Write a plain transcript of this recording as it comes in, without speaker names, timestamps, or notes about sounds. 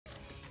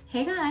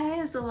Hey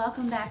guys,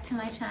 welcome back to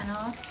my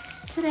channel.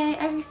 Today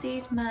I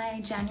received my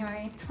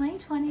January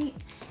 2020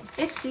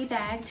 IPSY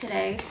bag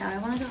today, so I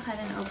want to go ahead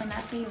and open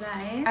that for you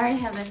guys. I already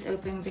have this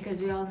open because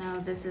we all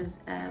know this is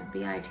a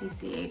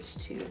BITCH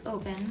to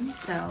open,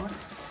 so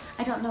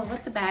I don't know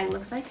what the bag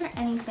looks like or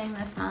anything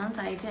this month.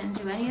 I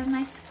didn't do any of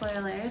my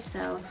spoilers,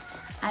 so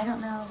I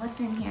don't know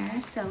what's in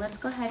here. So let's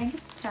go ahead and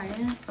get started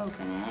and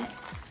open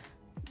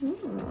it.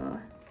 Ooh.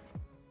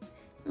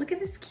 Look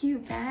at this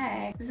cute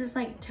bag. This is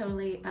like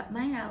totally up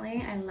my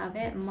alley. I love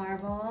it.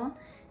 Marble.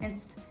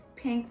 It's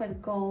pink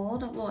with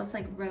gold. Well, it's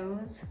like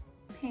rose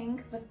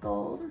pink with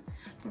gold.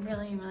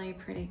 Really, really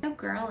pretty. So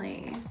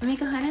girly. Let me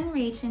go ahead and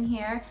reach in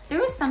here. There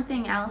was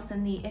something else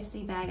in the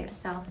IPSY bag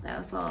itself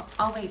though, so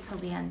I'll wait till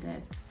the end to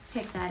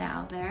pick that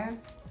out there.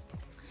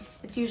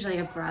 It's usually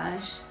a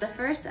brush. The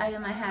first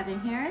item I have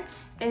in here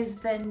is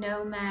the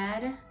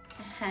Nomad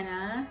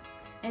Henna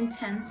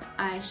Intense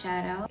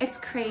Eyeshadow. It's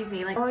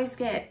crazy. Like I always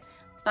get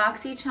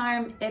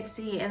BoxyCharm,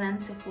 IPSY, and then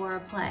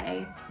Sephora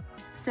Play.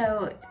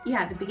 So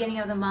yeah, at the beginning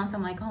of the month,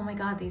 I'm like, oh my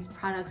God, these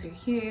products are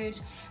huge.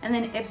 And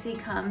then IPSY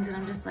comes and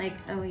I'm just like,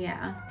 oh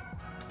yeah,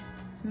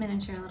 it's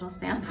miniature little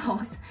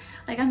samples.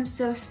 Like I'm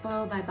so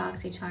spoiled by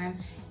BoxyCharm.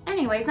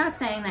 Anyways, not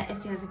saying that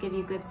IPSY doesn't give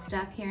you good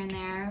stuff here and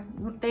there.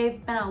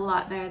 They've been a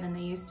lot better than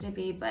they used to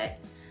be, but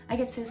I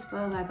get so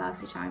spoiled by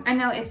BoxyCharm. I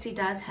know IPSY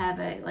does have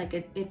an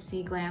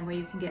IPSY Glam where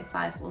you can get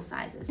 5 full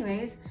sizes.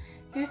 Anyways,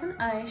 here's an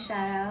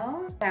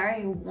eyeshadow.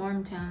 Very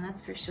warm tone,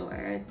 that's for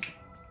sure. It's,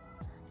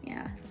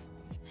 yeah,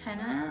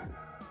 Henna,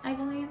 I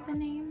believe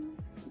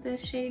the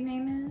shade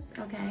name is.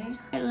 Okay,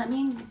 let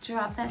me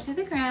drop that to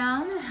the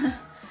ground.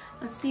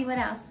 Let's see what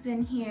else is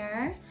in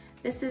here.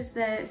 This is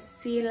the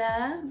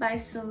Sila by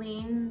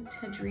Celine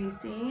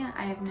Tadrisi.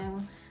 I have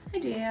no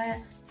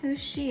idea who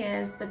she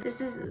is, but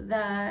this is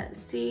the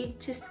Seed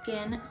to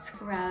Skin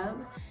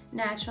Scrub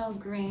Natural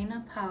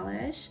Green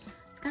Polish.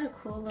 Got a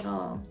cool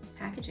little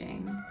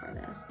packaging for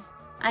this.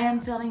 I am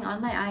filming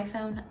on my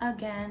iPhone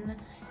again.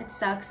 It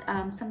sucks.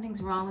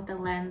 Something's wrong with the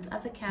lens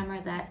of the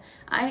camera that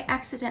I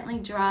accidentally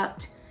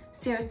dropped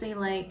seriously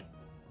like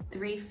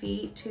 3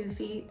 feet, 2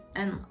 feet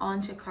and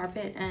onto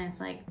carpet, and it's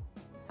like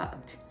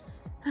fucked.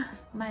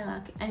 My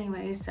luck.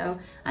 Anyways, so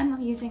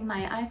I'm using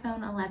my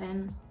iPhone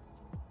 11,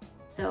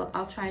 so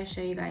I'll try to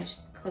show you guys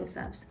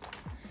close-ups.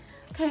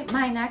 Okay,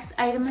 my next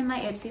item in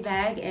my IPSY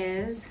bag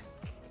is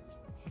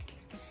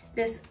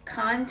this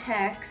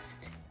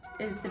Context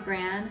is the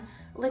brand.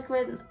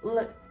 Liquid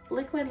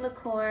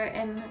Liqueur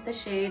in the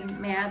shade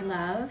Mad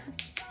Love.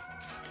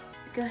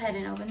 Go ahead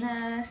and open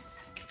this.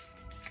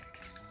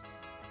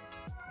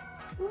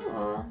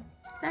 Ooh,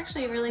 it's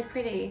actually really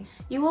pretty.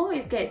 You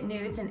always get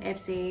nudes in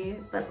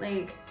IPSY, but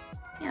like,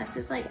 yeah, this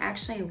is like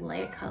actually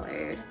light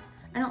colored.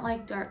 I don't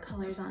like dark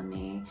colors on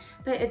me,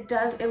 but it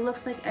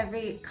looks like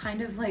every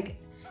kind of like,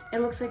 it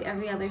looks like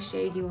every other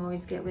shade you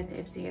always get with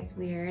IPSY. It's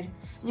weird.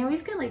 And you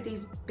always get like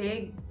these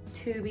big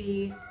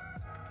tubey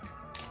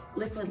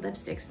liquid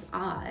lipsticks. It's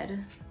odd.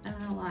 I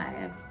don't know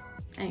why.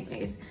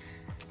 Anyways,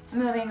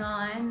 moving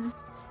on.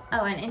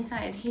 Oh, and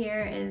inside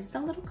here is the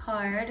little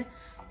card,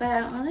 but I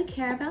don't really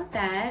care about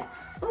that.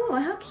 Ooh,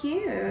 how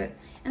cute.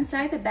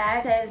 Inside the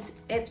bag says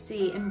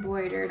IPSY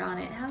embroidered on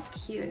it. How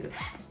cute.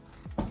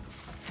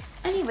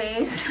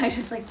 Anyways, I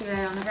just like threw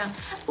that on the ground.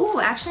 Ooh,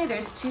 actually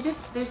there's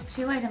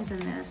two items in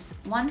this.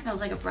 One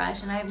feels like a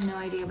brush and I have no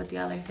idea what the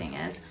other thing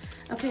is.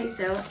 Okay,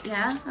 so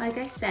yeah, like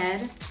I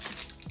said,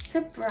 it's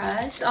a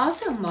brush. It's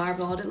also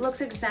marbled. It looks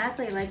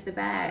exactly like the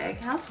bag.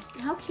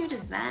 How cute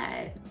is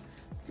that?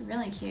 It's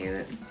really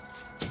cute.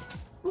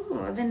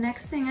 Ooh, the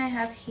next thing I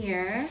have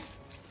here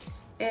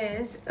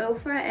is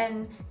Ofra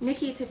and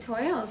Nikki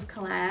Tutorials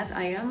collab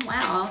item.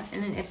 Wow,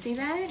 in an IPSY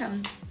bag?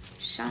 I'm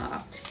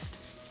shocked.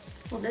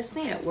 Well, this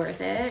made it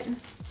worth it.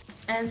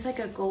 And it's like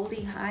a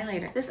goldy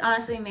highlighter. This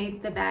honestly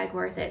made the bag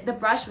worth it. The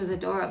brush was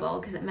adorable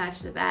because it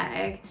matched the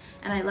bag.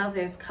 And I love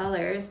those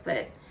colors,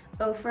 but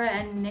Ofra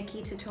and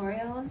Nikki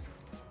Tutorials.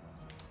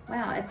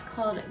 Wow, it's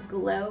called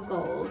Glow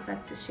Goals.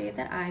 That's the shade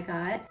that I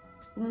got.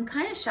 I'm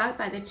kind of shocked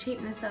by the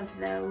cheapness of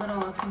the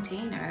little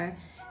container.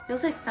 It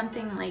feels like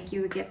something like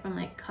you would get from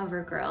like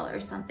CoverGirl or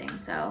something,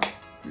 so.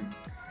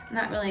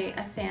 Not really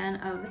a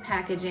fan of the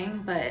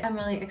packaging, but I'm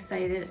really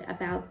excited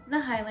about the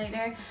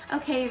highlighter.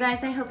 Okay, you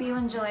guys, I hope you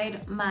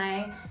enjoyed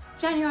my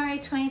January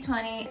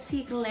 2020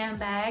 IPSY Glam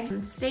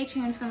Bag. Stay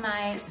tuned for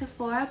my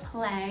Sephora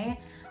Play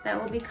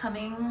that will be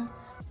coming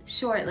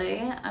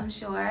shortly, I'm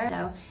sure.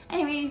 So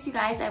anyways, you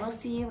guys, I will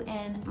see you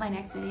in my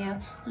next video.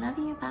 Love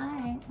you,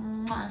 bye.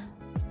 Mwah.